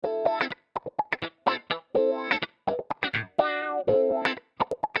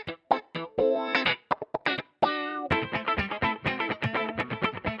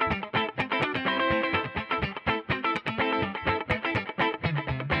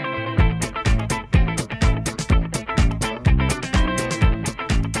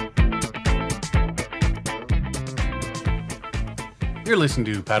You're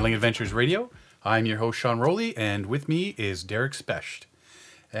listening to Paddling Adventures Radio. I'm your host, Sean Rowley, and with me is Derek Specht.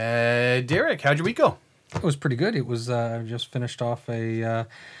 Derek, how'd your week go? It was pretty good. It was just finished off a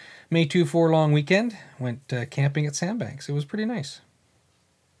May 2-4 long weekend. Went camping at Sandbanks. It was pretty nice.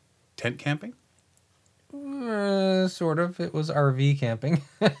 Tent camping? Sort of. It was RV camping.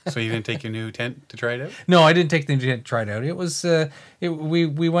 So you didn't take your new tent to try it out? No, I didn't take the tent to try it out. It was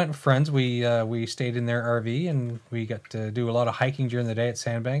we went with friends. We stayed in their RV and we got to do a lot of hiking during the day at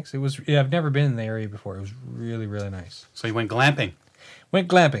Sandbanks. I've never been in the area before. It was really, really nice. So you went glamping? Went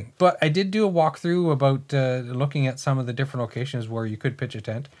glamping, but I did do a walkthrough about looking at some of the different locations where you could pitch a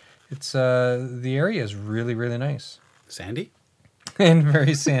tent. It's the area is really, really nice. Sandy? And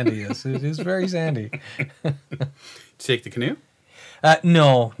very sandy, yes. It is very sandy. Did you take the canoe?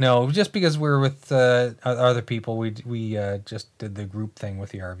 No. Just because we're with other people, we just did the group thing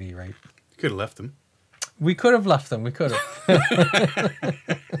with the RV, right? You could have left them. We could have left them. We could have.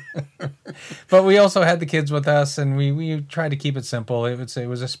 But we also had the kids with us, and we tried to keep it simple. It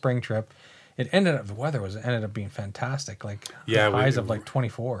was a spring trip. The weather ended up being fantastic. Like highs of like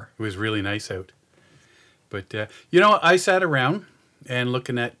 24. It was really nice out. But, I sat around and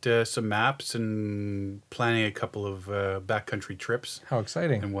looking at some maps and planning a couple of backcountry trips. How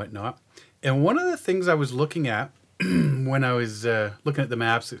exciting. And whatnot. And one of the things I was looking at when I was looking at the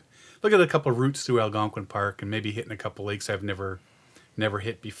maps, looking at a couple of routes through Algonquin Park and maybe hitting a couple lakes I've never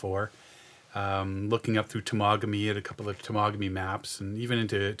hit before. Looking up through Temagami at a couple of Temagami maps and even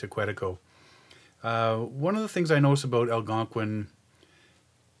into Quetico. One of the things I noticed about Algonquin,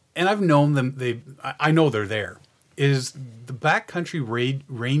 and I've known them, I know they're there, is the backcountry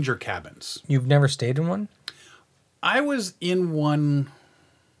ranger cabins. You've never stayed in one? I was in one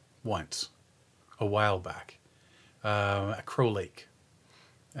once, a while back, at Crow Lake,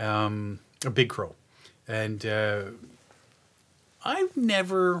 a Big Crow. And I've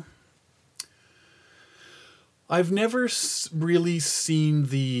never really seen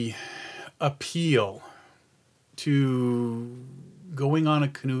the appeal to going on a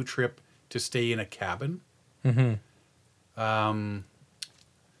canoe trip to stay in a cabin. Mm-hmm.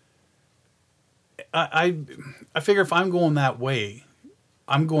 I figure if I'm going that way,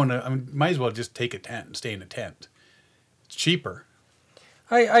 I might as well just take a tent and stay in a tent. It's cheaper.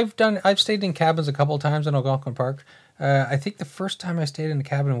 I've stayed in cabins a couple of times in Algonquin Park. I think the first time I stayed in a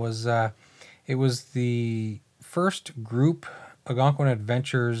cabin was it was the first group Algonquin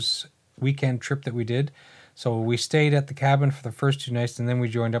Adventures weekend trip that we did. So we stayed at the cabin for the first 2 nights, and then we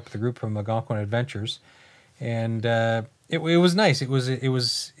joined up with the group from Algonquin Adventures, and it was nice. It was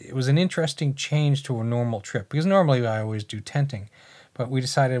an interesting change to a normal trip, because normally I always do tenting, but we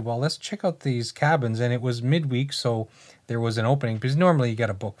decided, well, let's check out these cabins, and it was midweek, so there was an opening, because normally you got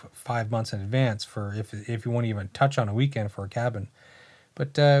to book 5 months in advance for if you want to even touch on a weekend for a cabin.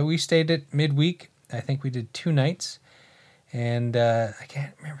 But we stayed at midweek. I think we did 2 nights. And I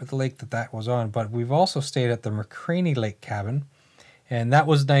can't remember the lake that was on, but we've also stayed at the McCraney Lake cabin, and that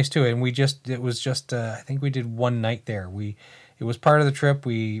was nice too. And I think we did 1 night there. It was part of the trip.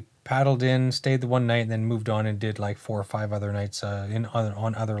 We paddled in, stayed the 1 night, and then moved on and did like 4 or 5 other nights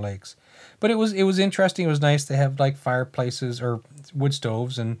on other lakes. But it was interesting. It was nice to have like fireplaces or wood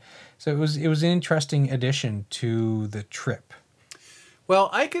stoves, and so it was an interesting addition to the trip. Well,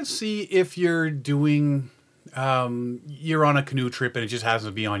 I could see if you're doing. You're on a canoe trip and it just happens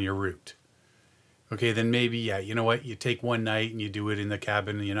to be on your route. Okay, then maybe, you know what? You take 1 night and you do it in the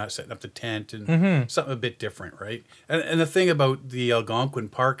cabin and you're not setting up the tent and something a bit different, right? And the thing about the Algonquin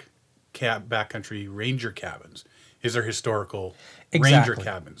Park backcountry ranger cabins is they're historical ranger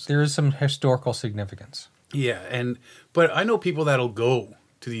cabins. There is some historical significance. Yeah, but I know people that'll go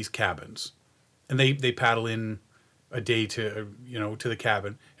to these cabins and they paddle in a day to the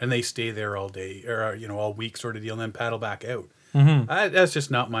cabin, and they stay there all day or all week sort of deal, and then paddle back out. Mm-hmm. That's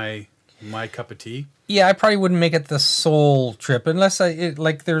just not my cup of tea. Yeah, I probably wouldn't make it the sole trip unless I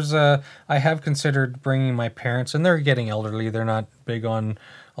have considered bringing my parents, and they're getting elderly. They're not big on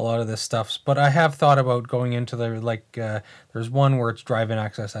a lot of this stuff, but I have thought about going into there's one where it's drive-in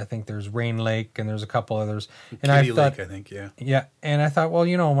access. I think there's Rain Lake, and there's a couple others. And Kitty Lake, I think, yeah. Yeah, and I thought, well,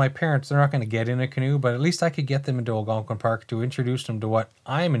 my parents, they're not going to get in a canoe, but at least I could get them into Algonquin Park to introduce them to what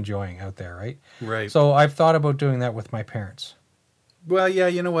I'm enjoying out there, right? Right. So I've thought about doing that with my parents. Well, yeah,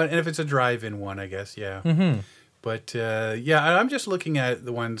 you know what? And if it's a drive-in one, I guess, yeah. Mm-hmm. But, I'm just looking at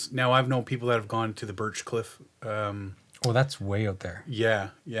the ones. Now, I've known people that have gone to the Birch Cliff. Oh, that's way out there. Yeah.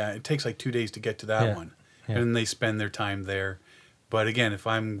 It takes like 2 days to get to that one. Yeah. And they spend their time there. But again, if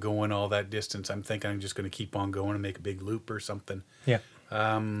I'm going all that distance, I'm thinking I'm just going to keep on going and make a big loop or something. Yeah.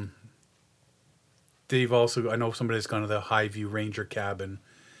 they've also, I know somebody that's gone to the Highview Ranger cabin,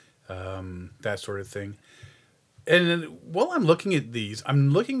 that sort of thing. And then while I'm looking at these, I'm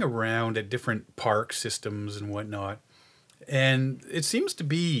looking around at different park systems and whatnot. And it seems to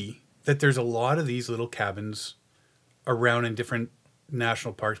be that there's a lot of these little cabins around in different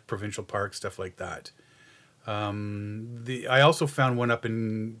national parks, provincial parks, stuff like that. I also found one up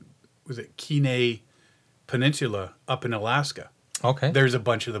in, was it Kenai Peninsula up in Alaska. Okay. There's a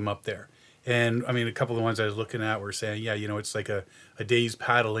bunch of them up there. And I mean, a couple of the ones I was looking at were saying, yeah, it's like a day's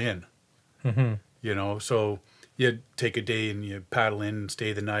paddle in, so you take a day and you paddle in and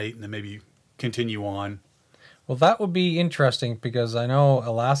stay the night and then maybe continue on. Well, that would be interesting because I know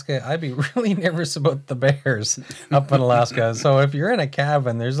Alaska, I'd be really nervous about the bears up in Alaska. So if you're in a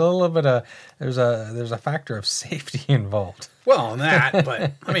cabin, there's a little bit of, there's a factor of safety involved. Well,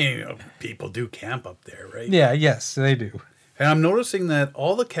 but I mean, people do camp up there, right? Yeah, yes, they do. And I'm noticing that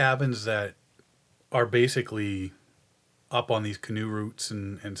all the cabins that are basically up on these canoe routes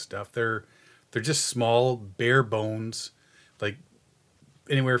and stuff, they're just small, bare bones, like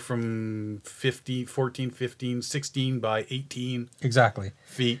anywhere from 14, 15, 16 by 18 Exactly.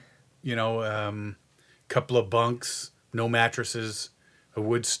 feet, couple of bunks, no mattresses, a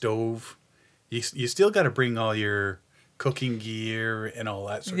wood stove. You still got to bring all your cooking gear and all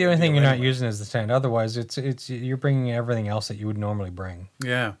that sort of The only thing deal you're not anyway. using is the tent. Otherwise, it's you're bringing everything else that you would normally bring.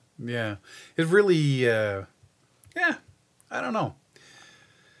 Yeah. It really, I don't know.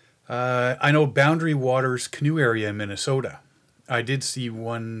 I know Boundary Waters Canoe Area in Minnesota. I did see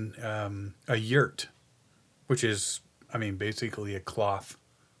one, a yurt, which is, I mean, basically a cloth,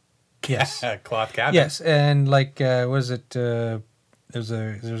 Yes. cloth cabin. Yes, and like was it? There's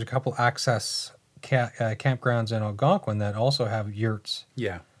a couple access campgrounds in Algonquin that also have yurts,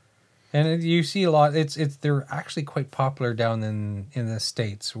 Yeah. and you see a lot. It's they're actually quite popular down in the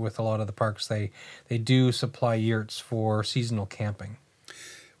States with a lot of the parks. They do supply yurts for seasonal camping.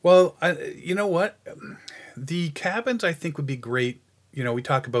 Well, you know what? The cabins I think would be great. We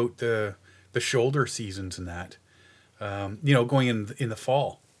talk about the shoulder seasons and that. Going in the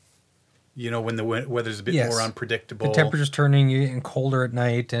fall. When the weather's a bit Yes. more unpredictable. The temperature's turning and colder at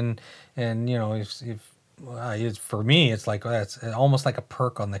night, and if it's, for me, it's like it's almost like a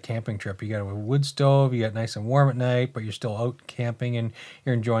perk on the camping trip. You got a wood stove, you get nice and warm at night, but you're still out camping and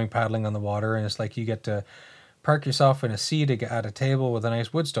you're enjoying paddling on the water, and it's like you get to park yourself in a seat at a table with a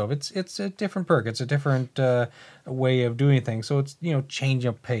nice wood stove. It's a different perk. It's a different way of doing things. So it's change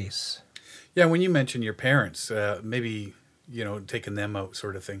up pace. Yeah, when you mention your parents, maybe taking them out,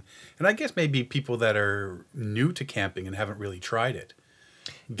 sort of thing, and I guess maybe people that are new to camping and haven't really tried it.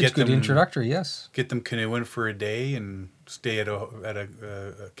 It's good introductory, yes. Get them canoeing for a day and stay at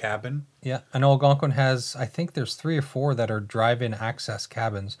a cabin. Yeah, I know Algonquin has, I think there's 3 or 4 that are drive-in access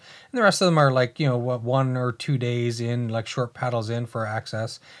cabins. And the rest of them are like, 1 or 2 days in, like short paddles in for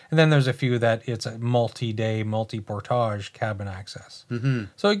access. And then there's a few that it's a multi-day, multi-portage cabin access. Mm-hmm.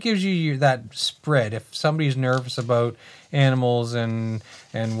 So it gives you that spread. If somebody's nervous about animals and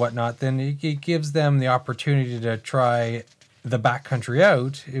whatnot, then it gives them the opportunity to try the backcountry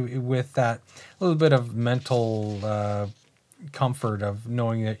out with that little bit of mental comfort of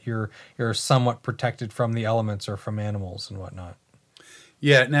knowing that you're somewhat protected from the elements or from animals and whatnot.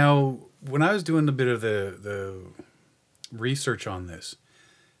 Yeah. Now, when I was doing a bit of the research on this,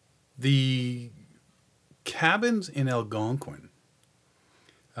 the cabins in Algonquin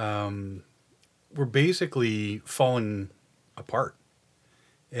were basically falling apart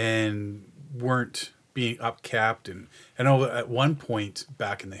and weren't being upcapped, and I know at one point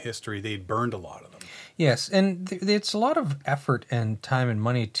back in the history they'd burned a lot of them. Yes, and it's a lot of effort and time and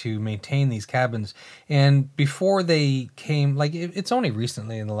money to maintain these cabins. And before they came, like it's only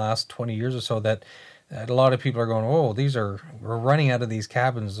recently in the last 20 years or so that a lot of people are going, oh, we're running out of these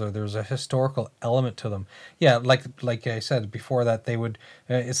cabins, or there's a historical element to them. Yeah, like I said before, that they would,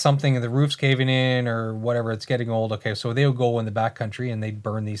 it's something, the roof's caving in or whatever, it's getting old. Okay, so they would go in the backcountry and they'd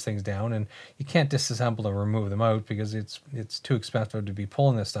burn these things down, and you can't disassemble and remove them out because it's too expensive to be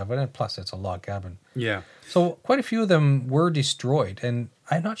pulling this stuff. And plus, it's a log cabin. Yeah. So quite a few of them were destroyed, and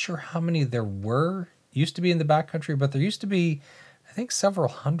I'm not sure how many there used to be in the backcountry, but there used to be, I think, several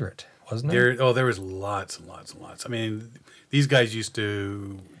hundred. Wasn't there? There was lots and lots and lots. I mean, these guys used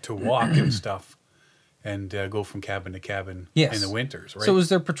to walk and stuff, and go from cabin to cabin in the winters, right? So it was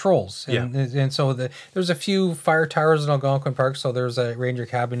their patrols, and, Yeah. and so there's a few fire towers in Algonquin Park. So there's a ranger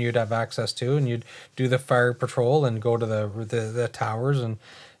cabin you'd have access to, and you'd do the fire patrol and go to the towers.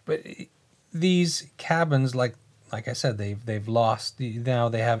 But these cabins, like I said, they've lost. Now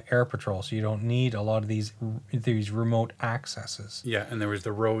they have air patrol, so you don't need a lot of these remote accesses. Yeah, and there was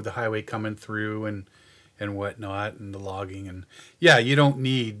the highway coming through, and and whatnot, and the logging, and yeah, you don't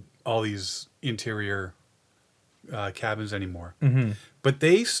need all these interior cabins anymore. Mm-hmm. But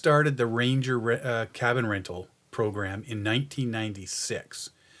they started the Ranger cabin rental program in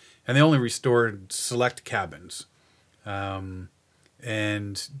 1996, and they only restored select cabins. And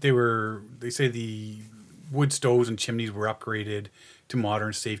they say the wood stoves and chimneys were upgraded to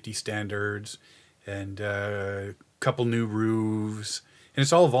modern safety standards, and a couple new roofs, and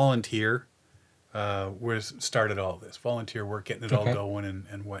it's all volunteer. Where started all this volunteer work, getting it all going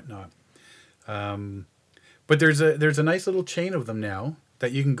and whatnot. But there's a nice little chain of them now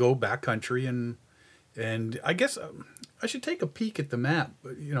that you can go backcountry, and I guess I should take a peek at the map.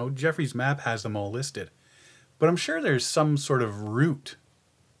 You know, Jeffrey's map has them all listed, but I'm sure there's some sort of route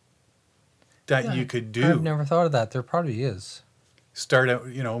that you could do. I've never thought of that. There probably is. Start out,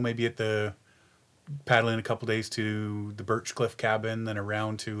 you know, maybe at the paddling a couple days to the Birch Cliff cabin, then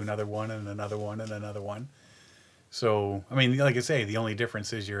around to another one and another one and another one. So, I mean, like I say, the only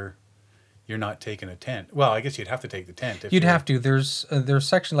difference is you're not taking a tent. Well, I guess you'd have to take the tent. You'd have to. There's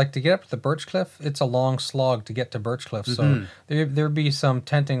section, like, to get up to the Birch Cliff, it's a long slog to get to Birch Cliff. So there'd be some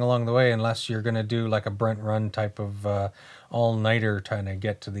tenting along the way, unless you're going to do like a Brent Run type of all-nighter trying to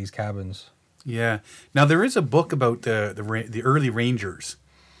get to these cabins. Yeah. Now, there is a book about the early Rangers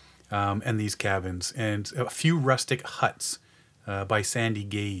and these cabins, and A Few Rustic Huts by Sandy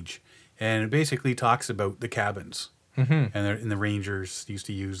Gage. And it basically talks about the cabins, and the Rangers used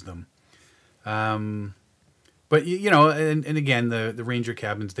to use them. But you know, and again, the Ranger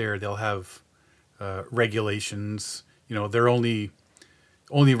cabins there, they'll have regulations. You know, they're only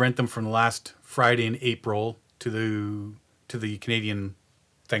rent them from the last Friday in April to the Canadian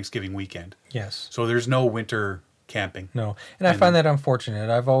Thanksgiving weekend. Yes. So there's no winter camping. No. And I find that unfortunate.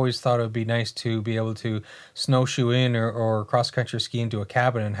 I've always thought it would be nice to be able to snowshoe in or cross-country ski into a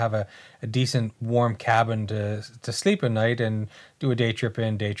cabin and have a decent warm cabin to sleep at night and do a day trip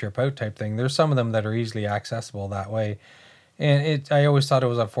in, day trip out type thing. There's some of them that are easily accessible that way. And I always thought it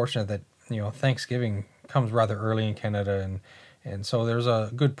was unfortunate that, you know, Thanksgiving comes rather early in Canada, and so there's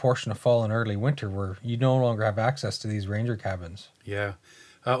a good portion of fall and early winter where you no longer have access to these Ranger cabins. Yeah.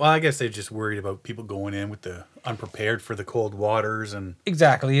 Well, I guess they're just worried about people going in with the unprepared for the cold waters and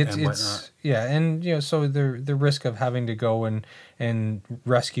exactly. It's Yeah, and you know, so the risk of having to go and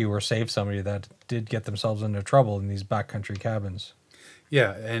rescue or save somebody that did get themselves into trouble in these backcountry cabins.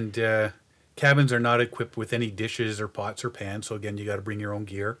 Yeah, and cabins are not equipped with any dishes or pots or pans, so again, you got to bring your own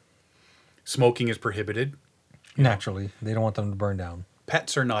gear. Smoking is prohibited. Naturally, they don't want them to burn down.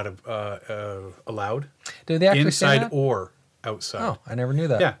 Pets are not allowed. Do they actually say inside that? or outside? Oh, I never knew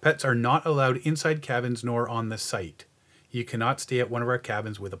that. Yeah, pets are not allowed inside cabins nor on the site. You cannot stay at one of our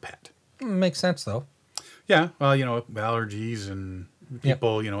cabins with a pet. Makes sense, though. Yeah, well, you know, allergies and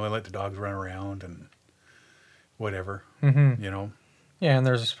people, you know, they let the dogs run around and whatever, you know. Yeah, and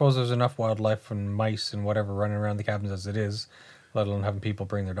I suppose there's enough wildlife and mice and whatever running around the cabins as it is, let alone having people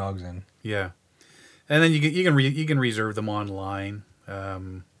bring their dogs in. Yeah, and then you can reserve them online.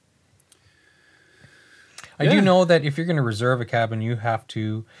 I do know that if you're going to reserve a cabin, you have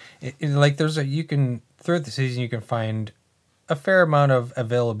to, you can, throughout the season, you can find a fair amount of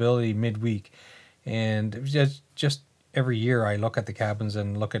availability midweek. And just every year I look at the cabins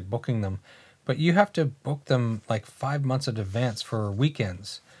and look at booking them. But you have to book them like 5 months in advance for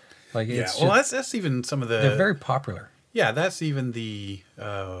weekends. Like, yeah, it's well, that's even some of the... They're very popular. Yeah, that's even the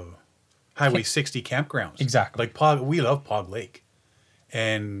Highway 60 campgrounds. Exactly. Like, we love Pog Lake.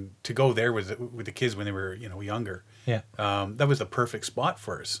 And to go there with the kids when they were, you know, younger, that was the perfect spot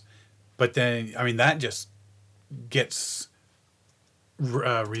for us. But then, I mean, that just gets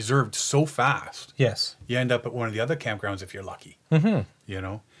reserved so fast. Yes. You end up at one of the other campgrounds if you're lucky. Mm-hmm. You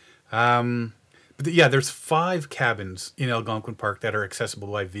know, but there's 5 cabins in Algonquin Park that are accessible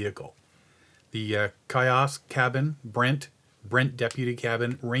by vehicle. The Kiosk Cabin, Brent Deputy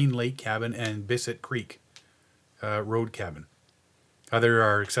Cabin, Rain Lake Cabin, and Bissett Creek Road Cabin. Other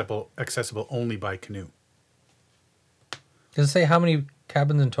are accessible only by canoe. Does it say how many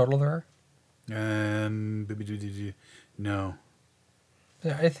cabins in total there are? No.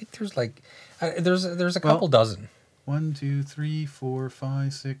 Yeah, I think there's like there's a couple dozen. 1, 2, 3, 4,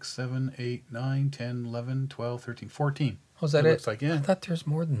 5, 6, 7, 8, 9, 10, 11, 12, 13, 14. Oh, is that it? Looks like, yeah. I thought there's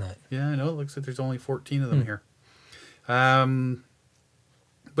more than that. Yeah, I know. It looks like there's only 14 of them here.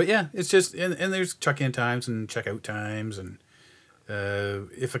 But yeah, it's just, and there's check-in times and check-out times, and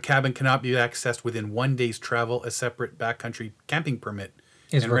if a cabin cannot be accessed within 1 day's travel, a separate backcountry camping permit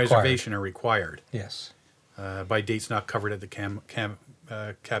and reservation are required. Yes. By dates not covered at the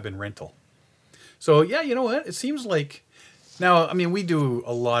cabin rental. So, yeah, you know what? It seems like... Now, I mean, we do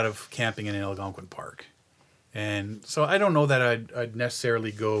a lot of camping in Algonquin Park. And so I don't know that I'd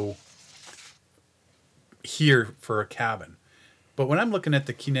necessarily go here for a cabin. But when I'm looking at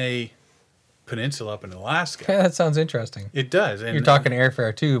the Kenai Peninsula up in Alaska, Yeah, that sounds interesting. it does. And You're talking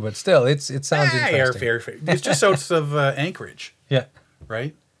airfare too, but still, it sounds interesting. airfare. It's just south of Anchorage, Yeah.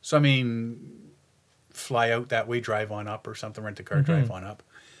 right? So, I mean, fly out that way, drive on up or something, rent a car, drive on up,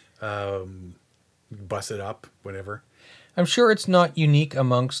 bus it up, whatever. I'm sure it's not unique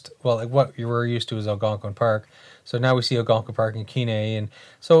amongst, well, like what you were used to is Algonquin Park. So now we see Algonquin Park in Kenai. And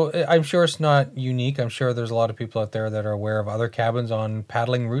so I'm sure it's not unique. I'm sure there's a lot of people out there that are aware of other cabins on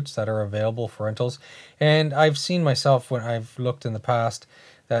paddling routes that are available for rentals. And I've seen myself when I've looked in the past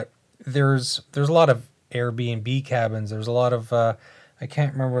that there's a lot of Airbnb cabins. There's a lot of, I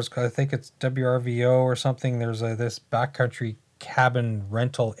can't remember what it's called. I think it's WRVO or something. There's this backcountry cabin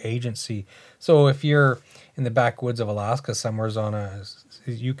rental agency. So if you're in the backwoods of Alaska somewhere's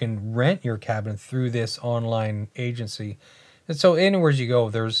you can rent your cabin through this online agency. And so anywhere you go,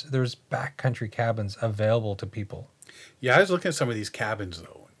 there's backcountry cabins available to people. Yeah, I was looking at some of these cabins,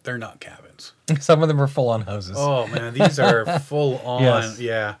 though. They're not cabins. Some of them are full-on houses. Oh, man, these are full-on. Yes.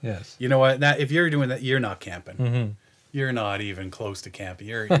 Yeah. Yes. You know what? Now, if you're doing that, you're not camping. Mm-hmm. You're not even close to camping.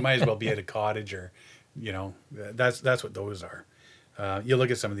 You might as well be at a cottage or, that's what those are. You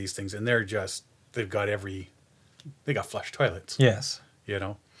look at some of these things, and they've got flush toilets. Yes.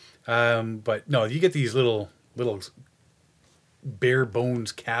 But no, you get these little bare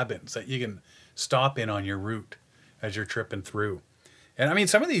bones cabins that you can stop in on your route as you're tripping through. And I mean,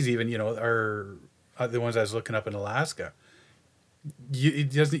 some of these even, are the ones I was looking up in Alaska. You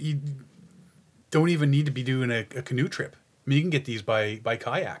don't even need to be doing a canoe trip. I mean, you can get these by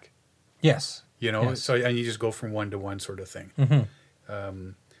kayak. Yes. Yes. So, and you just go from one to one sort of thing. Mm-hmm.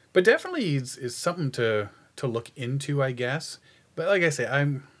 But definitely is something to look into, I guess. But like I say,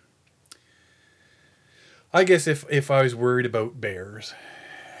 I guess if I was worried about bears,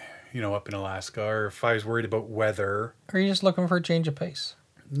 up in Alaska, or if I was worried about weather. Or are you just looking for a change of pace?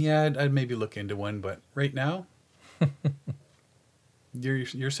 Yeah, I'd maybe look into one, but right now,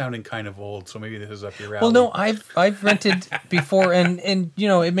 you're sounding kind of old, so maybe this is up your alley. Well, no, I've rented before, and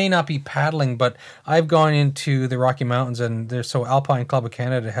it may not be paddling, but I've gone into the Rocky Mountains, and Alpine Club of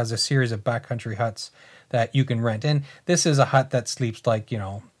Canada has a series of backcountry huts that you can rent, and this is a hut that sleeps like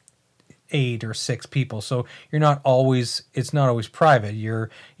 8 or 6 people, so it's not always private. You're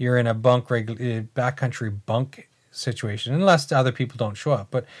in a backcountry bunk situation, unless other people don't show up.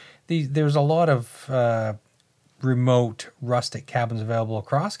 But there's a lot of remote rustic cabins available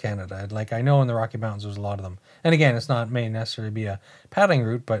across Canada. Like I know in the Rocky Mountains there's a lot of them, and again, may necessarily be a paddling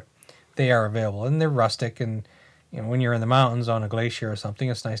route, but they are available and they're rustic. And when you're in the mountains on a glacier or something,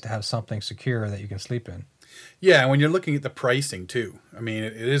 it's nice to have something secure that you can sleep in. Yeah, when you're looking at the pricing too, I mean,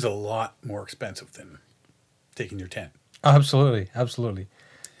 it is a lot more expensive than taking your tent. Absolutely.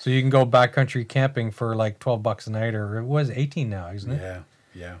 So you can go backcountry camping for like $12 a night, or it was 18 now, isn't it?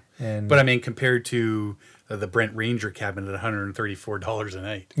 Yeah. And but I mean, compared to the Brent Ranger cabin at $134 a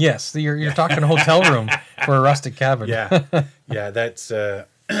night. Yes, you're talking a hotel room for a rustic cabin. Yeah, that's a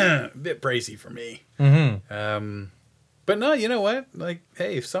bit pricey for me. Mm-hmm. But no, you know what? Like,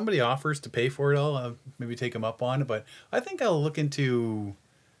 hey, if somebody offers to pay for it all, I'll maybe take them up on it. But I think I'll look into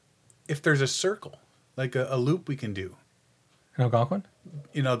if there's a circle, like a loop we can do. In Algonquin?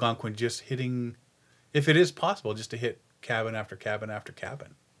 In Algonquin, just hitting, if it is possible, just to hit cabin after cabin after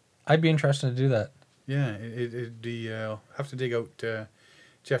cabin. I'd be interested to do that. Yeah, it'd be, I'll have to dig out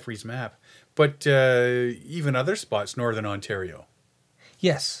Jeffrey's map. But even other spots, Northern Ontario.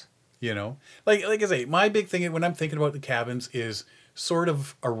 Yes. Like I say, my big thing when I'm thinking about the cabins is sort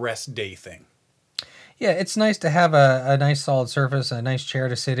of a rest day thing. Yeah, it's nice to have a nice solid surface, a nice chair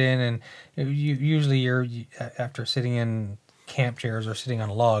to sit in, and you're after sitting in camp chairs or sitting on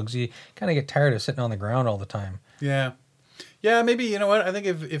logs, you kind of get tired of sitting on the ground all the time. Yeah, maybe, you know what? I think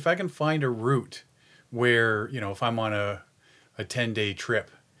if I can find a route where, if I'm on a 10-day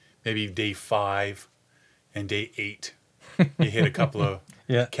trip, maybe day 5 and day 8, you hit a couple of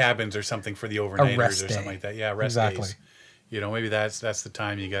cabins or something for the overnighters or something like that. Yeah, rest days. Maybe that's the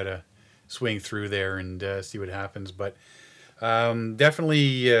time you got to swing through there and see what happens. But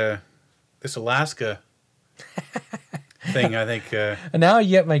definitely this Alaska thing, I think. And now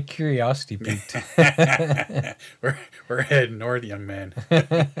you get my curiosity piqued. we're heading north, young man.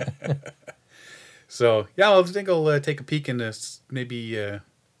 So, yeah, I think I'll take a peek in this, maybe a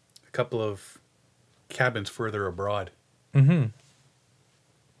couple of cabins further abroad. Mm-hmm.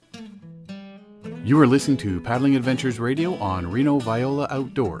 You are listening to Paddling Adventures Radio on Reno Viola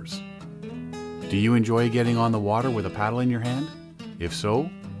Outdoors. Do you enjoy getting on the water with a paddle in your hand? If so,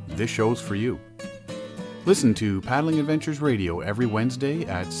 this show's for you. Listen to Paddling Adventures Radio every Wednesday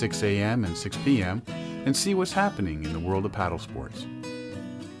at 6 a.m. and 6 p.m. and see what's happening in the world of paddle sports.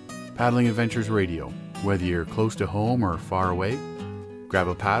 Paddling Adventures Radio. Whether you're close to home or far away, grab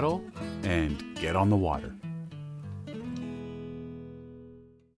a paddle and get on the water.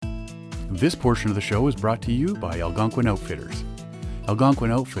 This portion of the show is brought to you by Algonquin Outfitters.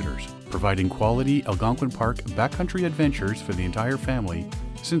 Algonquin Outfitters, providing quality Algonquin Park backcountry adventures for the entire family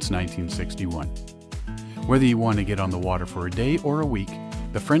since 1961. Whether you want to get on the water for a day or a week,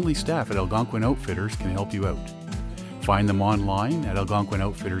 the friendly staff at Algonquin Outfitters can help you out. Find them online at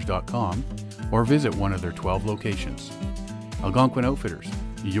algonquinoutfitters.com or visit one of their 12 locations. Algonquin Outfitters,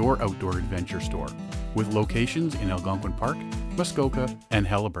 your outdoor adventure store, with locations in Algonquin Park, Muskoka, and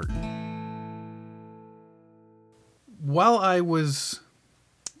Halliburton. While I was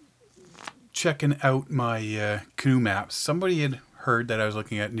checking out my canoe maps, somebody had heard that I was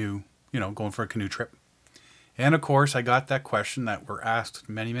looking at going for a canoe trip. And of course, I got that question that we're asked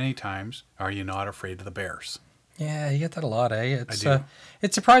many, many times: are you not afraid of the bears? Yeah, you get that a lot, eh? I do.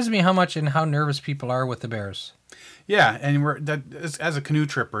 It surprises me how much and how nervous people are with the bears. Yeah, and as a canoe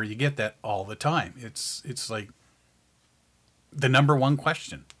tripper, you get that all the time. It's like the number one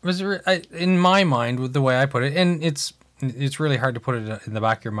question. In my mind, with the way I put it, and it's really hard to put it in the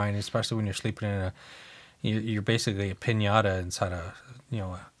back of your mind, especially when you're sleeping in you're basically a piñata inside a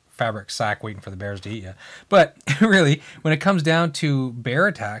fabric sack waiting for the bears to eat you. But really, when it comes down to bear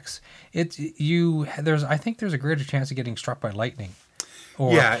attacks, I think there's a greater chance of getting struck by lightning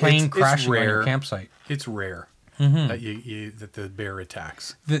or a plane crashing on your campsite. It's rare that that the bear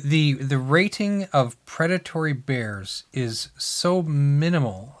attacks. The rating of predatory bears is so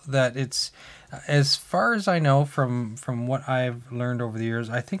minimal that it's, as far as I know from what I've learned over the years,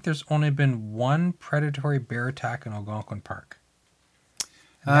 I think there's only been one predatory bear attack in Algonquin Park.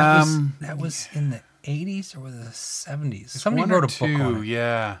 That was in the 80s or the 70s. Somebody wrote a book on it.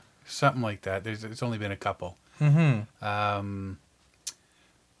 Yeah, something like that. There's only been a couple. Mm-hmm.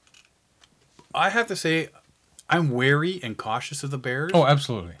 I have to say, I'm wary and cautious of the bears. Oh,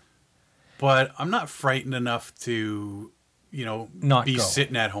 absolutely. But I'm not frightened enough to, not be go.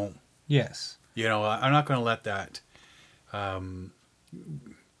 sitting at home. Yes. I'm not going to let that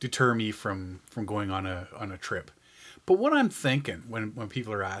deter me from going on a trip. But what I'm thinking when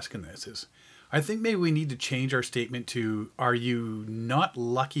people are asking this is, I think maybe we need to change our statement to, are you not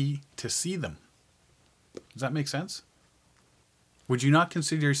lucky to see them? Does that make sense? Would you not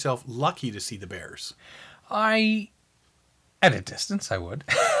consider yourself lucky to see the bears? At a distance, I would.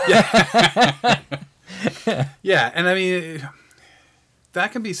 Yeah, and I mean,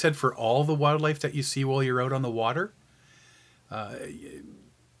 that can be said for all the wildlife that you see while you're out on the water.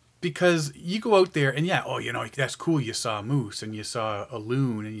 Because you go out there and that's cool. You saw a moose and you saw a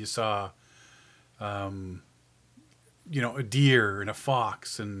loon and you saw, a deer and a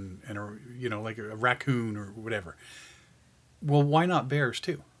fox and like a raccoon or whatever. Well, why not bears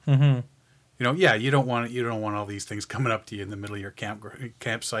too? Mm-hmm. You don't want all these things coming up to you in the middle of your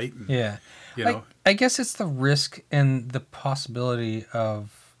campsite. And, yeah. I guess it's the risk and the possibility of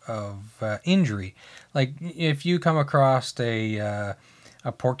injury. Like if you come across a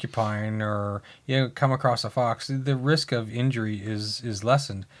porcupine or come across a fox, the risk of injury is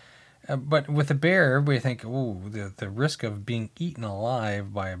lessened. But with a bear, everybody think, the risk of being eaten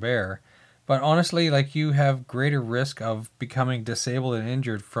alive by a bear. But honestly, like, you have greater risk of becoming disabled and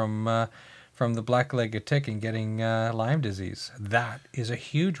injured from the black-legged tick and getting Lyme disease. That is a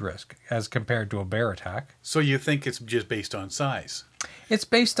huge risk as compared to a bear attack. So you think it's just based on size? It's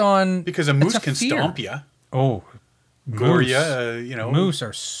based on... Because a moose can stomp you. Oh, Gore you, Moose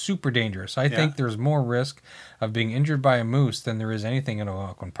are super dangerous. I think there's more risk of being injured by a moose than there is anything in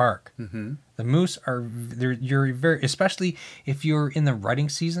Algonquin Park. Mm-hmm. The moose you're very, especially if you're in the rutting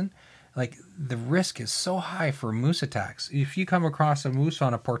season, like, the risk is so high for moose attacks. If you come across a moose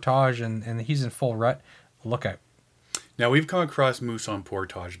on a portage and he's in full rut, look out. Now, we've come across moose on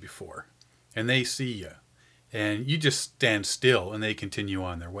portage before, and they see you, and you just stand still, and they continue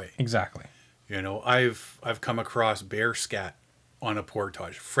on their way. Exactly. I've come across bear scat on a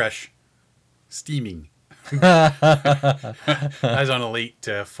portage, fresh, steaming. I was on a late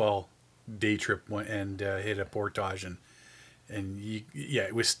fall day trip and hit a portage, and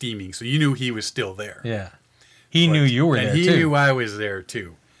it was steaming, so you knew he was still there. Yeah, he knew you were there too. And he knew I was there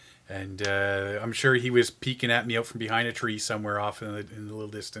too, and I'm sure he was peeking at me out from behind a tree somewhere off in the little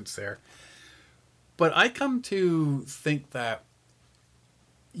distance there. But I come to think that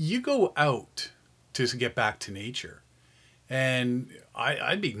you go out to get back to nature, and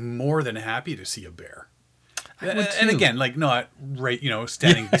I'd be more than happy to see a bear. would And too. again, like not right,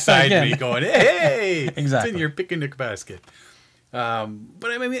 standing beside Again. me going, hey, Exactly. it's in your picnic basket. But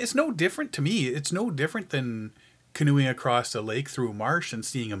I mean, it's no different to me. It's no different than canoeing across a lake through a marsh and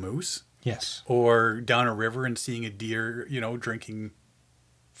seeing a moose, Yes. or down a river and seeing a deer, drinking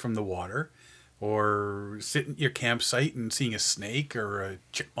from the water, or sitting at your campsite and seeing a snake or a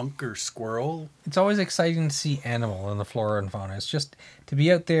chipmunk or squirrel. It's always exciting to see animal in the flora and fauna. It's just to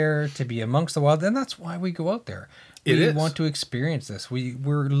be out there, to be amongst the wild, and that's why we go out there. It We is. want to experience this.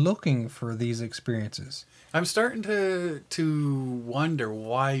 We're looking for these experiences. I'm starting to wonder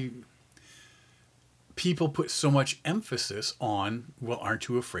why people put so much emphasis on, well, aren't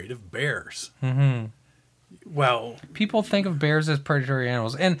you afraid of bears? Mm-hmm. Well, People think of bears as predatory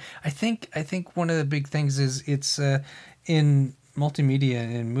animals, and I think one of the big things is it's in multimedia,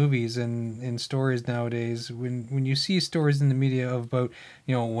 in movies, and in stories nowadays. When you see stories in the media about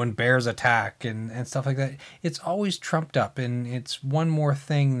when bears attack and stuff like that, it's always trumped up, and it's one more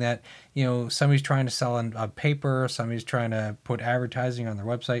thing that somebody's trying to sell on a paper, somebody's trying to put advertising on their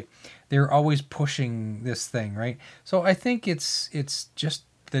website. They're always pushing this thing, right? So I think it's just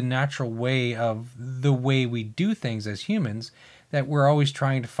the natural way of the way we do things as humans, that we're always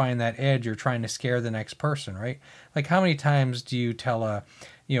trying to find that edge or trying to scare the next person, right? Like, how many times do you tell a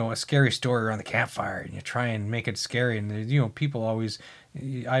scary story around the campfire and you try and make it scary, and people always,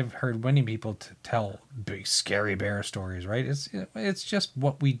 I've heard many people tell big scary bear stories, right? It's just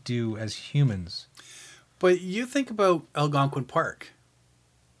what we do as humans. but you think about Algonquin Park.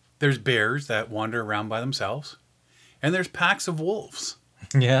 There's bears that wander around by themselves, and there's packs of wolves.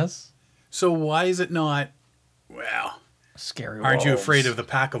 Yes. So why is it not, well, Scary aren't you wolves. afraid of the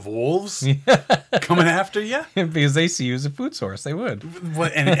pack of wolves coming after you? Because they see you as a food source. They would.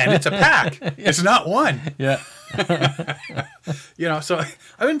 And it's a pack. It's not one. Yeah. So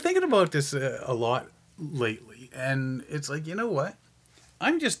I've been thinking about this a lot lately, and it's like, you know what?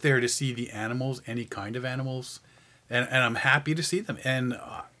 I'm just there to see the animals, any kind of animals, and I'm happy to see them, and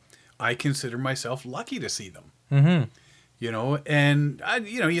I consider myself lucky to see them. Mm-hmm. And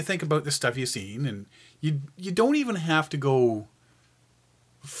you think about the stuff you've seen, and you don't even have to go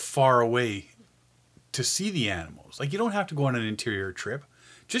far away to see the animals. Like, you don't have to go on an interior trip.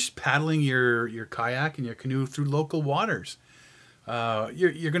 Just paddling your kayak and your canoe through local waters,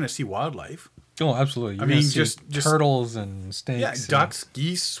 you're going to see wildlife. Oh, absolutely. You're I mean, gonna see just turtles and snakes. Yeah, and- ducks,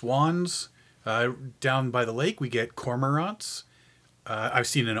 geese, swans. Down by the lake, we get cormorants. I've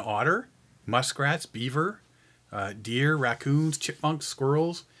seen an otter, muskrats, beaver, deer, raccoons, chipmunks,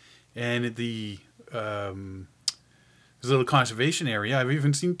 squirrels, and at there's a little conservation area, I've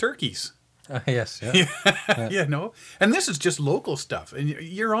even seen turkeys. Yes, yeah. And this is just local stuff, and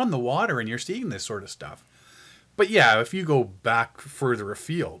you're on the water and you're seeing this sort of stuff. But yeah, if you go back further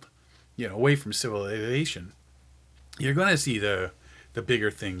afield, away from civilization, you're going to see the bigger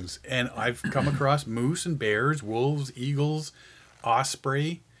things. And I've come across moose and bears, wolves, eagles,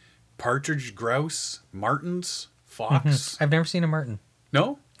 osprey, partridge, grouse, martins, fox. I've never seen a marten.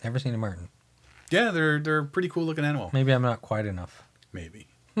 No? Never seen a marten. Yeah, they're a pretty cool looking animal. Maybe I'm not quite enough. Maybe.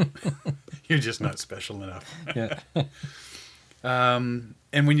 You're just not special enough. Yeah.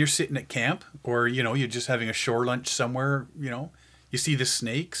 And when you're sitting at camp, or you're just having a shore lunch somewhere, you see the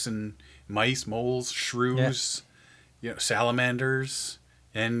snakes and mice, moles, shrews, salamanders,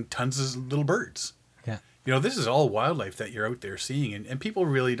 and tons of little birds. Yeah. This is all wildlife that you're out there seeing, and people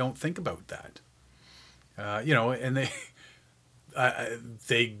really don't think about that. And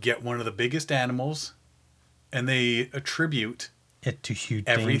they get one of the biggest animals, and they attribute It to huge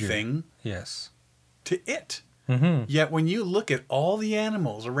everything danger. Yes. to it. Mm-hmm. Yet when you look at all the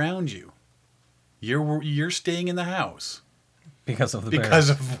animals around you, you're staying in the house Because of the because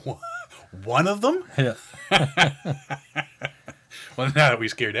bears. of one of them. Yeah. Well, now that we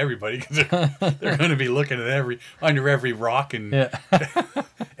scared everybody, because they're going to be looking at under every rock and Yeah.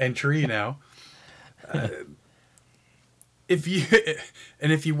 and tree now.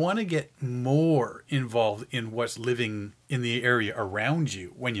 If you want to get more involved in what's living in the area around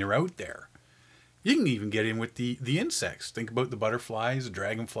you when you're out there, you can even get in with the insects. Think about the butterflies,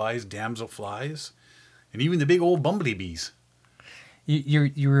 dragonflies, damselflies, and even the big old bumblebees.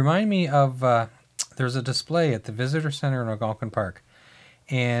 You remind me of there's a display at the visitor center in Algonquin Park,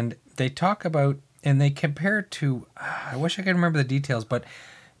 and they talk about and they compare it to I wish I could remember the details, but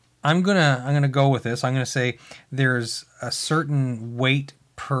I'm gonna go with this. I'm gonna say there's a certain weight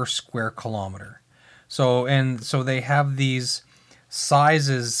per square kilometer. So they have these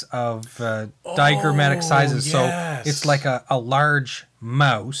sizes of diagrammatic sizes. yes. So it's like a large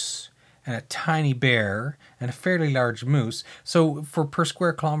mouse and a tiny bear and a fairly large moose. So for per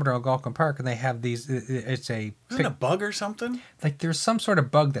square kilometer Algonquin Park, and they have these. It's Isn't it a bug or something? like there's some sort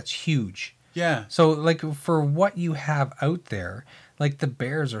of bug that's huge. Yeah. So like for what you have out there, like the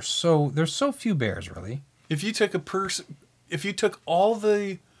bears are there's so few bears really. If you took if you took all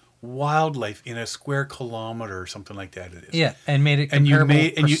the wildlife in a square kilometer or something like that, it is. Yeah, and made it And you comparable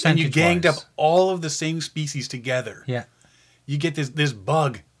made and you ganged up percentage-wise. all of the same species together. Yeah. You get this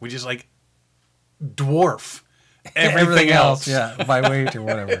bug, which is like dwarf everything else. Yeah, by weight or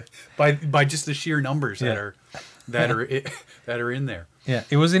whatever. by just the sheer numbers that Yeah. are that are that are in there. Yeah,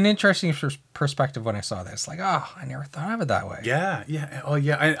 it was an interesting perspective when I saw this. Like, oh, I never thought of it that way. Yeah, yeah. Oh,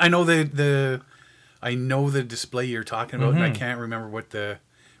 yeah. I know I know the display you're talking about, and I can't remember what the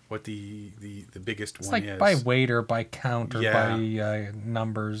biggest It's one like is. by weight or by count or Yeah. by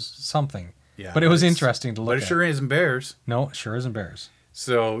numbers, something. Yeah, but it was it's- interesting to look But it at. sure isn't bears. No, it sure isn't bears.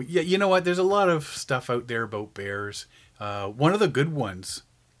 So yeah, you know what? There's a lot of stuff out there about bears. One of the good ones,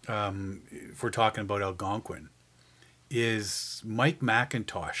 if we're talking about Algonquin, is Mike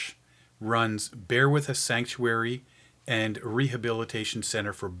McIntosh runs Bear with a Sanctuary and Rehabilitation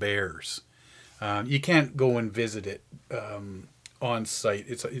Center for Bears. You can't go and visit it on site.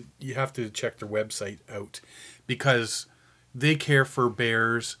 You have to check their website out because they care for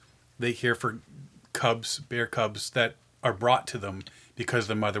bears. They care for bear cubs that are brought to them because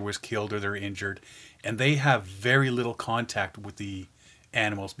the mother was killed or they're injured, and they have very little contact with the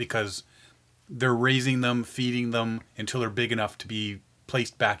animals because they're raising them, feeding them until they're big enough to be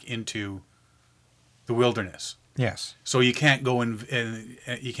placed back into the wilderness. Yes. So you can't go and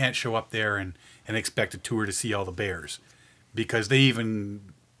you can't show up there and expect a tour to see all the bears, because they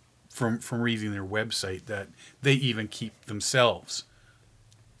even from reading their website that they even keep themselves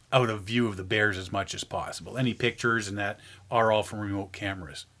out of view of the bears as much as possible. Any pictures and that are all from remote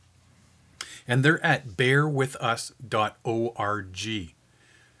cameras. And they're at bearwithus.org.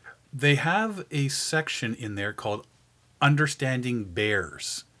 They have a section in there called Understanding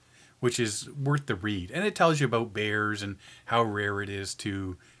Bears, which is worth the read. And it tells you about bears and how rare it is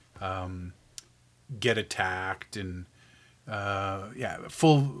to get attacked, and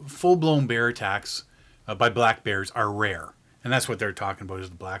full-blown bear attacks by black bears are rare. And that's what they're talking about, is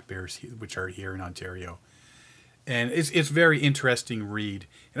the black bears, which are here in Ontario. And it's very interesting read.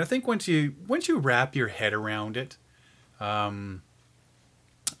 And I think once you wrap your head around it, I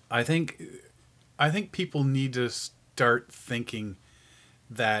think people need to start thinking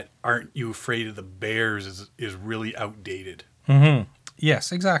that "Aren't You Afraid of the Bears" is really outdated. Mm-hmm.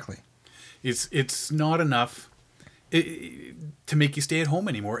 Yes, exactly. It's not enough to make you stay at home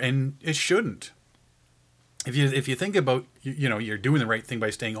anymore, and it shouldn't. If you think about, you're doing the right thing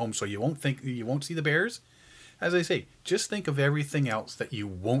by staying home, so you won't see the bears. As I say, just think of everything else that you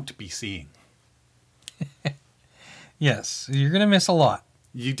won't be seeing. Yes, you're gonna miss a lot.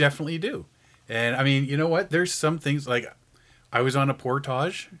 You definitely do. And I mean, you know what? There's some things, like I was on a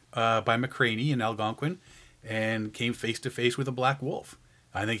portage by McCraney in Algonquin and came face to face with a black wolf.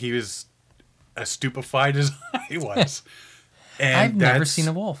 I think he was as stupefied as I was. And I've never seen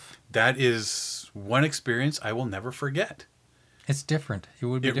a wolf. That is one experience I will never forget. It's different. It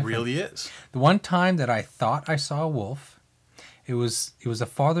would be It different. really is. The one time that I thought I saw a wolf, it was a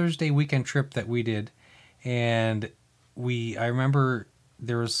Father's Day weekend trip that we did, and I remember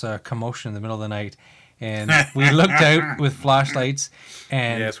there was a commotion in the middle of the night, and we looked out with flashlights,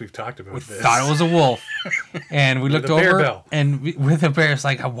 and Yes, we've talked about we this. thought it was a wolf, and we looked a bear over, bell. and with a bear, it's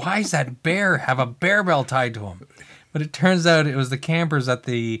like, why does that bear have a bear bell tied to him? But it turns out it was the campers at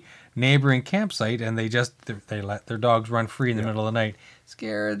the neighboring campsite, and they let their dogs run free in the middle of the night.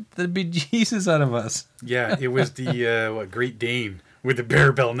 Scared the bejesus out of us. Yeah, it was the Great Dane with the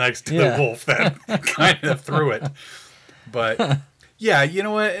bear bell next to Yeah. the wolf that kind of threw it. But yeah, you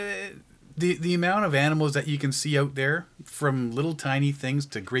know what? The amount of animals that you can see out there, from little tiny things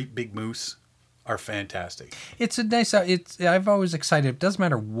to great big moose, are fantastic. It's a nice. I've always excited. It doesn't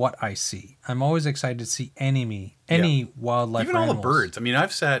matter what I see. I'm always excited to see any wildlife. Even or all the animals. birds. I mean,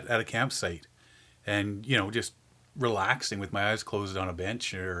 I've sat at a campsite and, just relaxing with my eyes closed on a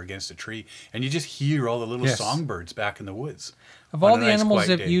bench or against a tree, and you just hear all the little Yes. songbirds back in the woods. Of on all a the nice, animals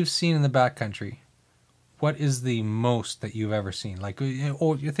quiet that day. you've seen in the backcountry, what is the most that you've ever seen? Like,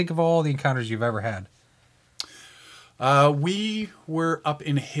 or you think of all the encounters you've ever had. We were up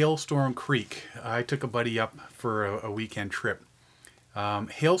in Hailstorm Creek. I took a buddy up for a weekend trip.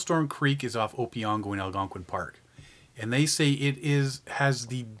 Hailstorm Creek is off Opiongo in Algonquin Park. And they say it has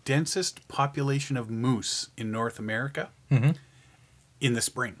the densest population of moose in North America in the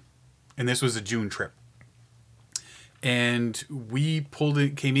spring. And this was a June trip. And we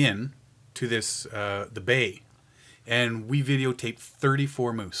came in to this the bay, and we videotaped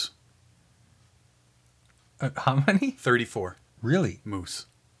 34 moose. How many? 34 Really? moose.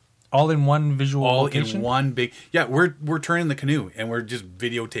 All in one visual All location? in one big. Yeah, we're turning the canoe and we're just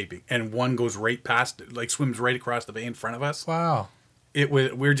videotaping, and one goes right past, like swims right across the bay in front of us. Wow.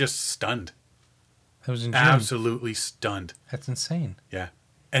 We're just stunned. That was in June. Absolutely stunned. That's insane. Yeah,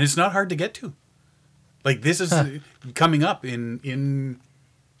 and it's not hard to get to. Like this is coming up in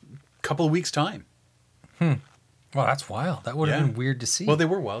a couple of weeks' time. Well, that's wild. That would have Yeah. been weird to see. Well, they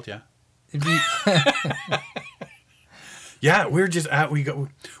were wild, yeah. It'd be- Yeah, we're just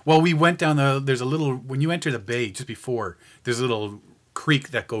we went down there's a little, when you enter the bay just before, there's a little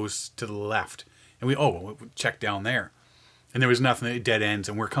creek that goes to the left. And we checked down there. And there was nothing, dead ends,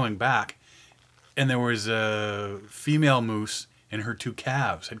 and we're coming back. And there was a female moose and her 2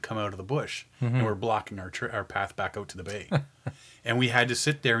 calves had come out of the bush and were blocking our path back out to the bay. And we had to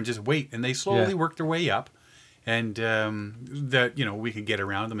sit there and just wait. And they slowly worked their way up. And that, we could get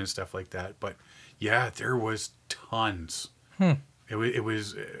around them and stuff like that. But yeah, there was tons. It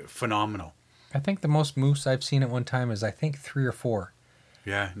was phenomenal. I think the most moose I've seen at one time is 3 or 4.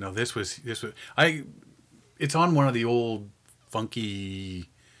 Yeah, no, this was it's on one of the old funky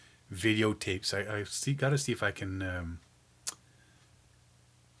videotapes. I got to see if I can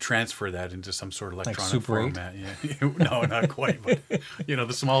transfer that into some sort of electronic Super 8? format. Yeah. No, not quite, but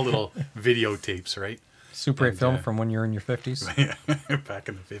the small little videotapes, right? Super 8 film from when you're in your 50s. Back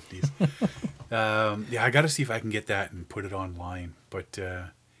in the 50s. I got to see if I can get that and put it online. But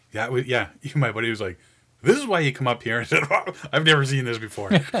my buddy was like, "This is why you come up here." I said, "Oh, I've never seen this before."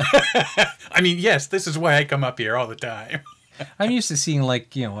 I mean, yes, this is why I come up here all the time. I'm used to seeing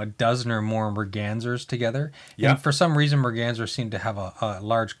a dozen or more mergansers together. Yeah. And for some reason, mergansers seem to have a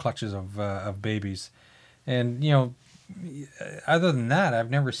large clutches of babies. And, other than that, I've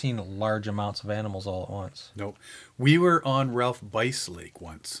never seen large amounts of animals all at once. No. We were on Ralph Bice Lake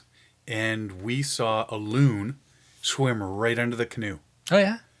once, and we saw a loon swim right under the canoe. Oh,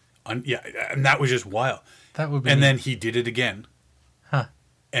 yeah? And that was just wild. That would be And neat. then he did it again. Huh.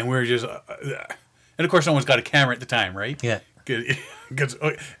 And we were just... and, of course, no one's got a camera at the time, right? Yeah. Because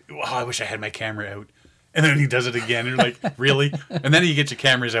I wish I had my camera out. And then he does it again. And you're like, really? And then you get your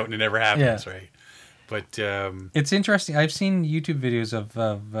cameras out and it never happens, right? But it's interesting. I've seen YouTube videos of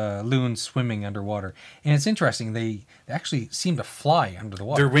loons swimming underwater, and it's interesting. They actually seem to fly under the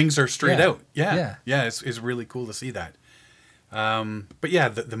water. their wings are straight Yeah. out. Yeah. Yeah. It's really cool to see that. But yeah,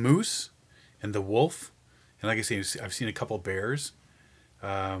 the moose and the wolf, and like I say, I've seen a couple bears,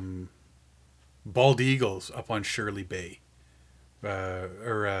 bald eagles up on Shirley Bay,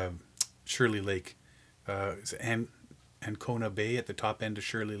 or Shirley Lake, Ancona Bay at the top end of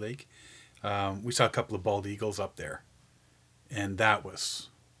Shirley Lake. We saw a couple of bald eagles up there, and that was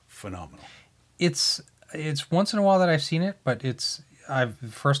phenomenal. It's once in a while that I've seen it, but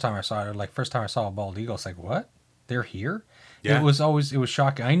first time I saw it, first time I saw a bald eagle, it's like, what? They're here? Yeah. It was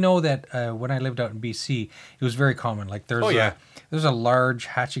shocking. I know that when I lived out in BC, it was very common. Like there's a large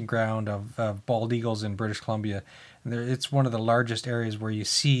hatching ground of bald eagles in British Columbia. It's one of the largest areas where you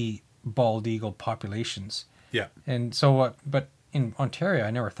see bald eagle populations. Yeah. And so, but in Ontario,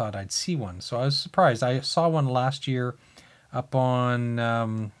 I never thought I'd see one. So I was surprised. I saw one last year up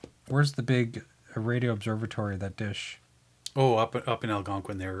on, where's the big radio observatory, that dish? Oh, up in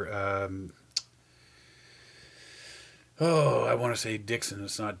Algonquin there. I want to say Dixon.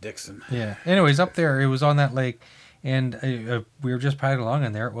 It's not Dixon. Yeah. Anyways, up there, it was on that lake, and we were just paddling along,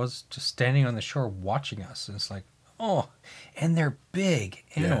 and there it was, just standing on the shore watching us. And it's like, oh, and they're big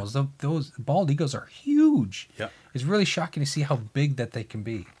animals. Yeah. Those bald eagles are huge. Yeah. It's really shocking to see how big that they can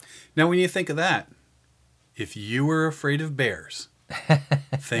be. Now, when you think of that, if you were afraid of bears,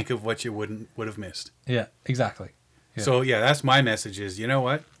 think of what you would have missed. Yeah, exactly. Yeah. So, that's my message is, you know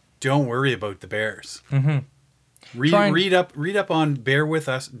what? Don't worry about the bears. Mm-hmm. Read up on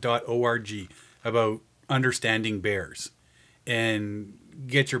bearwithus.org about understanding bears and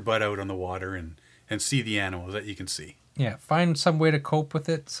get your butt out on the water and see the animals that you can see. Yeah, find some way to cope with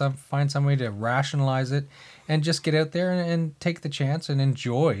it, find some way to rationalize it, and just get out there and take the chance and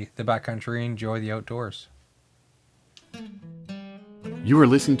enjoy the backcountry, enjoy the outdoors. You are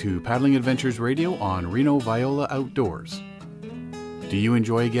listening to Paddling Adventures Radio on Reno Viola Outdoors. Do you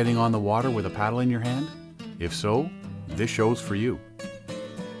enjoy getting on the water with a paddle in your hand? If so, this show's for you.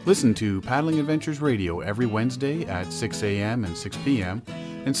 Listen to Paddling Adventures Radio every Wednesday at 6 a.m. and 6 p.m.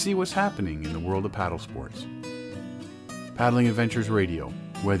 and see what's happening in the world of paddle sports. Paddling Adventures Radio,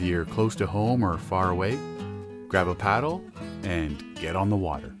 whether you're close to home or far away, grab a paddle and get on the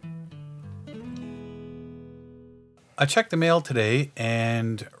water. I checked the mail today,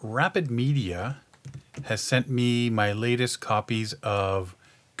 and Rapid Media has sent me my latest copies of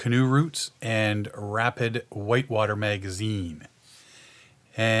Canoe Routes and Rapid Whitewater Magazine.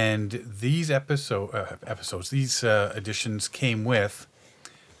 And these editions came with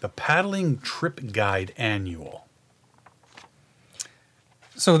the Paddling Trip Guide Annual.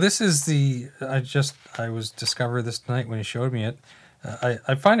 So this is I was discovered this tonight when he showed me it.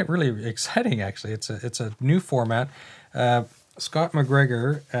 I find it really exciting, actually. It's a new format. Scott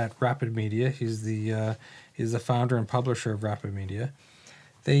McGregor at Rapid Media, he's the founder and publisher of Rapid Media.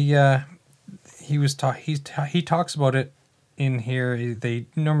 He talks about it in here. They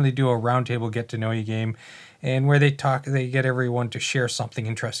normally do a roundtable get to know you game, and where they get everyone to share something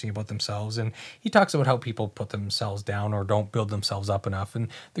interesting about themselves. And he talks about how people put themselves down or don't build themselves up enough. And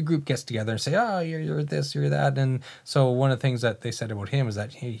the group gets together and say, "Oh, you're this, you're that." And so one of the things that they said about him is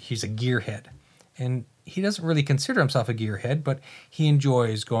that he's a gearhead, and he doesn't really consider himself a gearhead, but he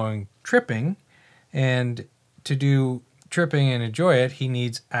enjoys going tripping, and to do tripping and enjoy it, he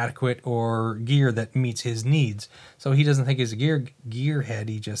needs adequate or gear that meets his needs. So he doesn't think he's a gearhead.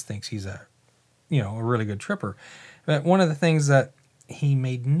 He just thinks he's a really good tripper. But one of the things that he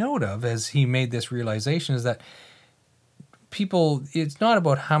made note of as he made this realization is that it's not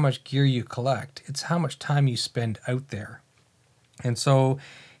about how much gear you collect, it's how much time you spend out there. And so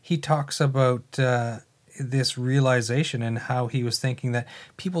he talks about this realization and how he was thinking that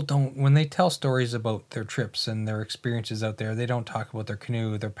people don't, when they tell stories about their trips and their experiences out there, they don't talk about their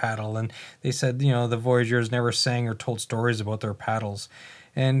canoe, their paddle. And they said, the voyageurs never sang or told stories about their paddles.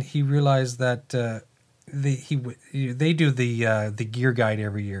 And he realized that they do the gear guide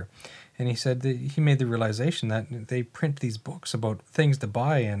every year. And he said that he made the realization that they print these books about things to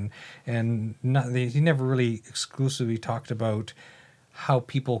buy, and he never really exclusively talked about how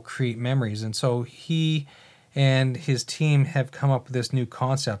people create memories. And so he and his team have come up with this new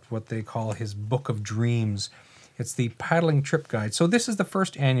concept, what they call his Book of Dreams. It's the Paddling Trip Guide. So this is the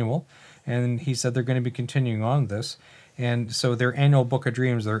first annual, and he said they're going to be continuing on this. And so their annual Book of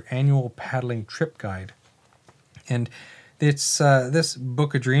Dreams, their annual Paddling Trip Guide. And it's this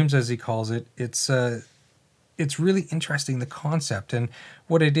Book of Dreams, as he calls it, it's really interesting, the concept. And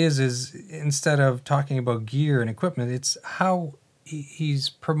what it is instead of talking about gear and equipment, it's how he's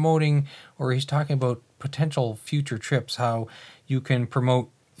promoting, or he's talking about potential future trips, how you can promote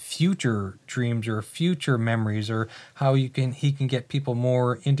future dreams or future memories, or how he can get people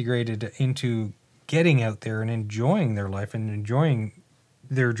more integrated into getting out there and enjoying their life and enjoying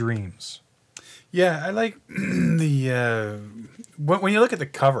their dreams. Yeah, I like the when you look at the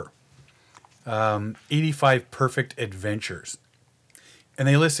cover, 85 Perfect Adventures, and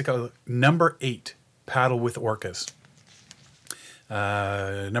they list number 8, Paddle with Orcas.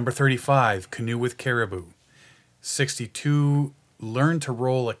 Number 35, Canoe with Caribou. 62, Learn to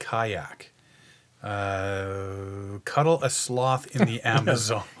Roll a Kayak. Cuddle a Sloth in the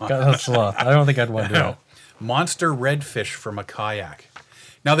Amazon. Cuddle a Sloth. I don't think I'd want to do that. Monster Redfish from a Kayak.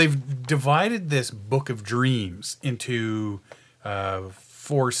 Now, they've divided this Book of Dreams into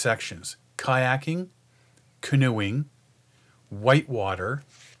 4 sections. Kayaking, canoeing, whitewater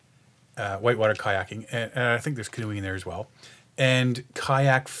kayaking, and I think there's canoeing in there as well, and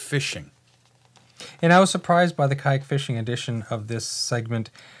kayak fishing. And I was surprised by the kayak fishing edition of this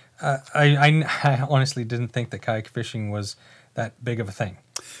segment. I honestly didn't think that kayak fishing was that big of a thing.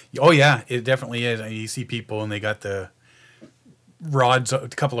 Oh yeah, it definitely is. You see people and they got the rods, a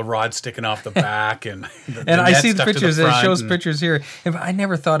couple of rods sticking off the back, and I see the pictures. It shows pictures here. I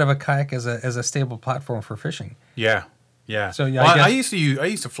never thought of a kayak as a stable platform for fishing. Yeah. So yeah, I used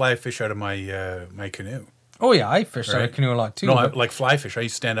to fly fish out of my my canoe. Oh yeah, I fished out of a canoe a lot too. No, like fly fish. I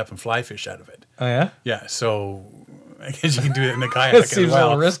used to stand up and fly fish out of it. Oh yeah. Yeah. So I guess you can do it in the kayak. It seems a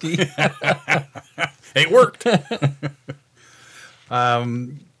little risky. It worked.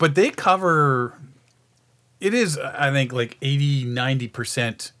 But they cover. It is, I think, like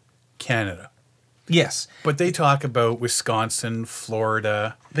 80-90% Canada. Yes. But they talk about Wisconsin,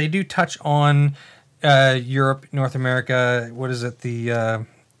 Florida. They do touch on Europe, North America. What is it? The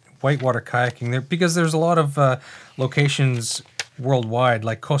whitewater kayaking there, because there's a lot of locations worldwide,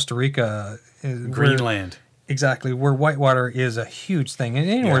 like Costa Rica. Greenland. Exactly, where whitewater is a huge thing. And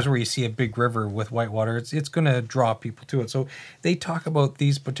anywhere where you see a big river with whitewater, it's going to draw people to it. So they talk about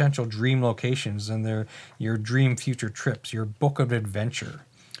these potential dream locations and your dream future trips, your book of adventure.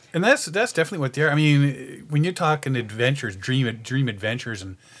 And that's definitely what they are. I mean, when you're talking adventures, dream adventures,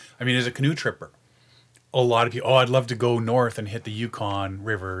 and I mean, as a canoe tripper, a lot of people, I'd love to go north and hit the Yukon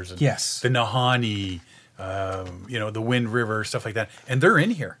rivers, and the Nahanni, the Wind River, stuff like that. And they're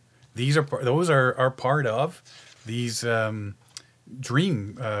in here. Those are part of these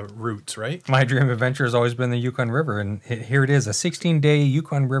dream routes, right? My dream adventure has always been the Yukon River, and here it is, a 16-day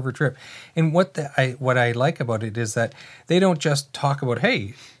Yukon River trip. And what I like about it is that they don't just talk about,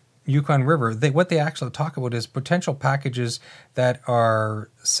 hey, Yukon River. What they actually talk about is potential packages that are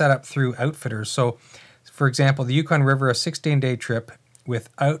set up through outfitters. So, for example, the Yukon River, a 16-day trip with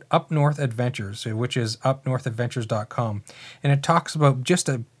Up North Adventures, which is upnorthadventures.com. And it talks about just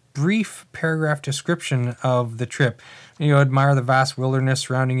a brief paragraph description of the trip. You know, admire the vast wilderness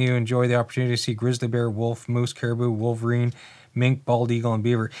surrounding you, enjoy the opportunity to see grizzly bear, wolf, moose, caribou, wolverine, mink, bald eagle, and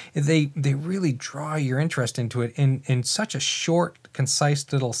beaver. They really draw your interest into it in such a short, concise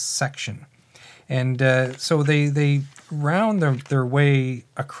little section. And so they round their way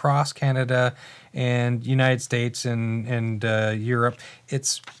across Canada and United States and Europe.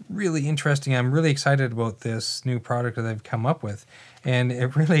 It's really interesting. I'm really excited about this new product that they've come up with. And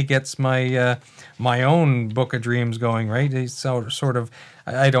it really gets my my own book of dreams going, right? It's sort of,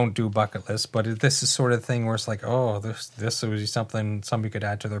 I don't do bucket lists, but this is sort of thing where it's like, oh, this would be something somebody could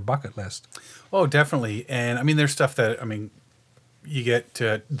add to their bucket list. Oh, definitely. And I mean, there's stuff that, I mean, you get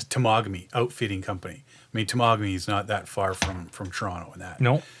to Temagami Outfitting Company. I mean, Temagami is not that far from Toronto and that.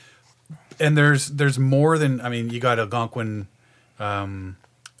 No. And there's more than, I mean, you got Algonquin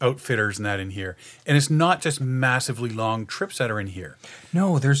outfitters and that in here. And it's not just massively long trips that are in here.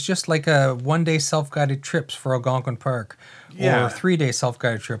 No, there's just like a 1-day self-guided trips for Algonquin Park, Yeah. or a 3-day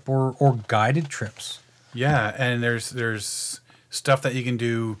self-guided trip, or guided trips. Yeah, and there's stuff that you can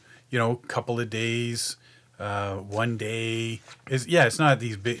do, you know, a couple of days, 1 day. It's not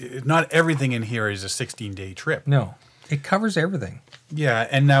these big, not everything in here is a 16-day trip. No, it covers everything. Yeah,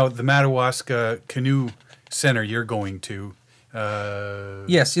 and now the Madawaska Canoe Center you're going to.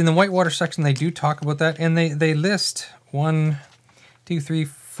 Yes, in the whitewater section they do talk about that, and they list 1, 2, 3,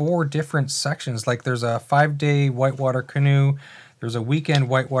 4 different sections. Like there's a 5-day whitewater canoe, there's a weekend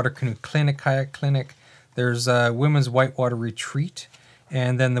whitewater canoe clinic, kayak clinic, there's a women's whitewater retreat,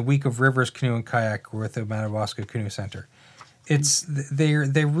 and then the week of rivers canoe and kayak with the Madawaska Canoe Center.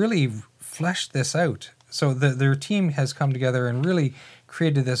 They really fleshed this out. So their team has come together and really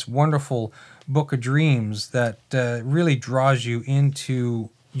created this wonderful book of dreams that really draws you into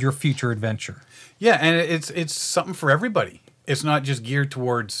your future adventure. Yeah, and it's something for everybody. It's not just geared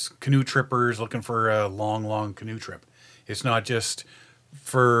towards canoe trippers looking for a long canoe trip. It's not just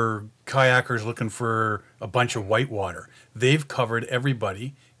for kayakers looking for a bunch of whitewater. They've covered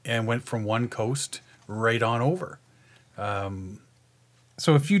everybody and went from one coast right on over.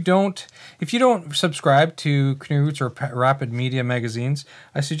 So if you don't subscribe to Canoe Roots or Rapid Media magazines,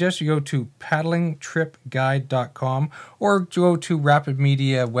 I suggest you go to paddlingtripguide.com or go to Rapid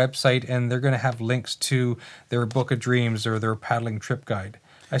Media website, and they're going to have links to their Book of Dreams or their paddling trip guide.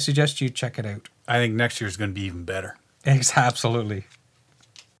 I suggest you check it out. I think next year is going to be even better. Absolutely.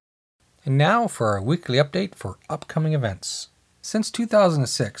 And now for our weekly update for upcoming events. Since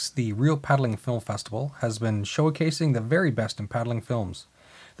 2006, the Real Paddling Film Festival has been showcasing the very best in paddling films.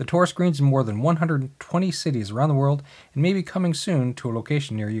 The tour screens in more than 120 cities around the world and may be coming soon to a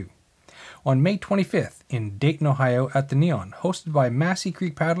location near you. On May 25th in Dayton, Ohio at the Neon, hosted by Massey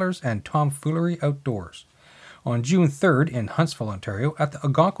Creek Paddlers and Tomfoolery Outdoors. On June 3rd in Huntsville, Ontario at the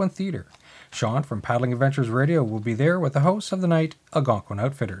Algonquin Theatre. Sean from Paddling Adventures Radio will be there with the hosts of the night, Algonquin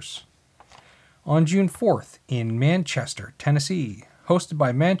Outfitters. On June 4th in Manchester, Tennessee, hosted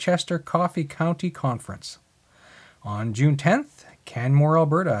by Manchester Coffee County Conference. On June 10th, Canmore,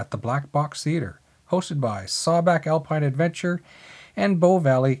 Alberta at the Black Box Theatre, hosted by Sawback Alpine Adventure and Bow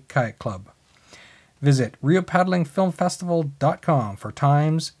Valley Kayak Club. Visit realpaddlingfilmfestival.com for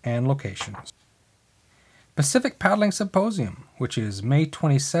times and locations. Pacific Paddling Symposium, which is May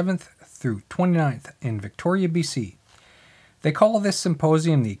 27th through 29th in Victoria, BC. They call this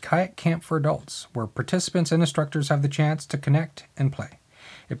symposium the Kayak Camp for Adults, where participants and instructors have the chance to connect and play.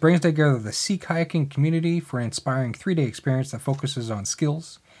 It brings together the sea kayaking community for an inspiring 3-day experience that focuses on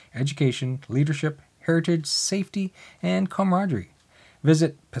skills, education, leadership, heritage, safety, and camaraderie.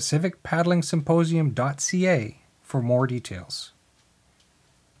 Visit pacificpaddlingsymposium.ca for more details.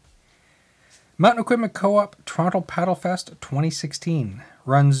 Mountain Equipment Co-op Toronto Paddle Fest 2016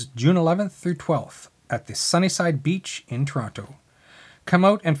 runs June 11th through 12th at the Sunnyside Beach in Toronto. Come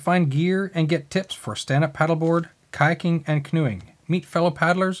out and find gear and get tips for stand-up paddleboard, kayaking, and canoeing. Meet fellow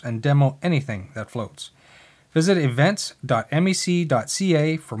paddlers and demo anything that floats. Visit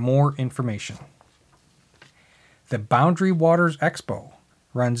events.mec.ca for more information. The Boundary Waters Expo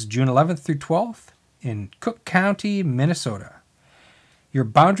runs June 11th through 12th in Cook County, Minnesota. Your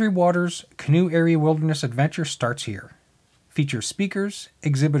Boundary Waters Canoe Area Wilderness adventure starts here. features speakers,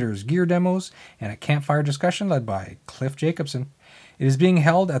 exhibitors, gear demos, and a campfire discussion led by Cliff Jacobson. It is being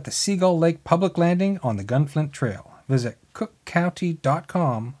held at the Seagull Lake Public Landing on the Gunflint Trail. Visit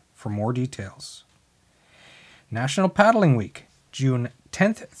cookcounty.com for more details. National Paddling Week, June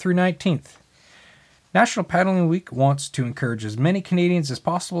 10th through 19th. National Paddling Week wants to encourage as many Canadians as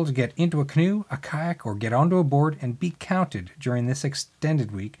possible to get into a canoe, a kayak, or get onto a board and be counted during this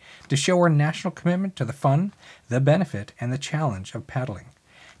extended week to show our national commitment to the fun, the benefit, and the challenge of paddling.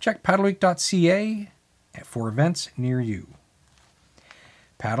 Check paddleweek.ca for events near you.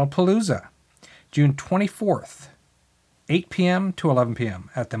 Paddlepalooza, June 24th, 8 p.m. to 11 p.m.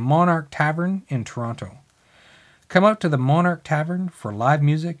 at the Monarch Tavern in Toronto. Come out to the Monarch Tavern for live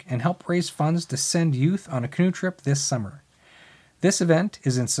music and help raise funds to send youth on a canoe trip this summer. This event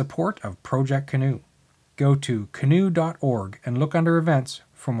is in support of Project Canoe. Go to canoe.org and look under events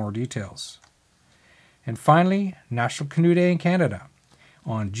for more details. And finally, National Canoe Day in Canada.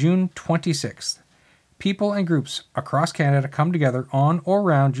 On June 26th, people and groups across Canada come together on or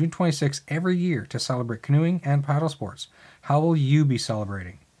around June 26th every year to celebrate canoeing and paddle sports. How will you be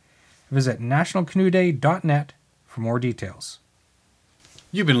celebrating? Visit nationalcanoeday.net for more details.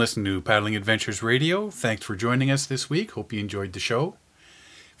 You've been listening to Paddling Adventures Radio. Thanks for joining us this week. Hope you enjoyed the show.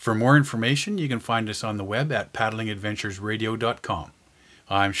 For more information, you can find us on the web at paddlingadventuresradio.com.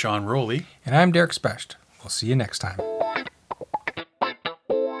 I'm Sean Rowley. And I'm Derek Specht. We'll see you next time.